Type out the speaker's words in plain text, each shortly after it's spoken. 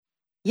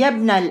يا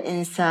ابن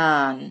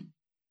الإنسان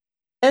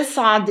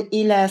اصعد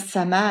إلى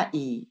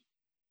سمائي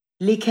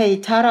لكي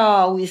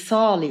ترى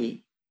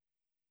وصالي،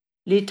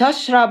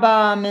 لتشرب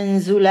من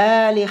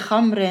زلال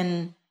خمر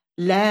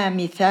لا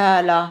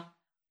مثال،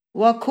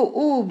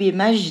 وكؤوب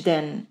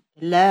مجد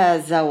لا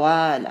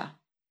زوال.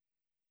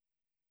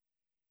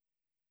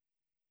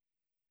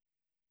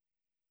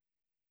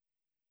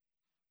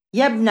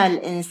 يا ابن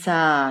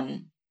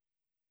الإنسان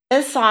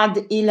اصعد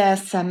إلى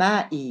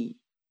سمائي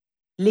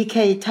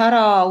لكي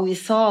ترى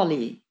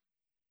وصالي،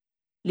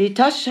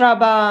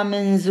 لتشرب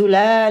من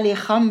زلال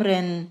خمر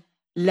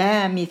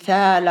لا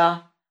مثال،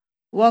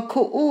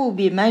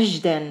 وكؤوب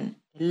مجد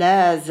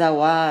لا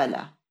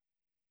زوال.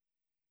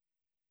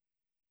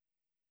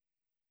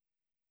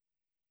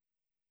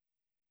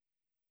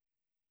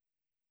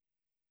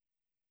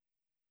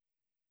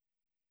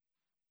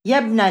 يا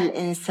ابن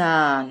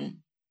الإنسان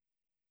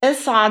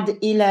اصعد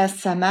إلى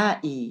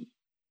سمائي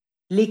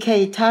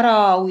لكي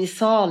ترى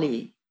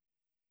وصالي،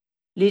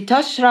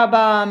 لتشرب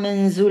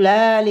من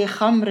زلال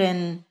خمر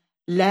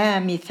لا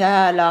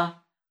مثال،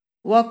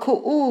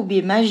 وكؤوب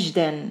مجد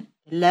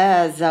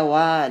لا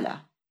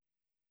زوال.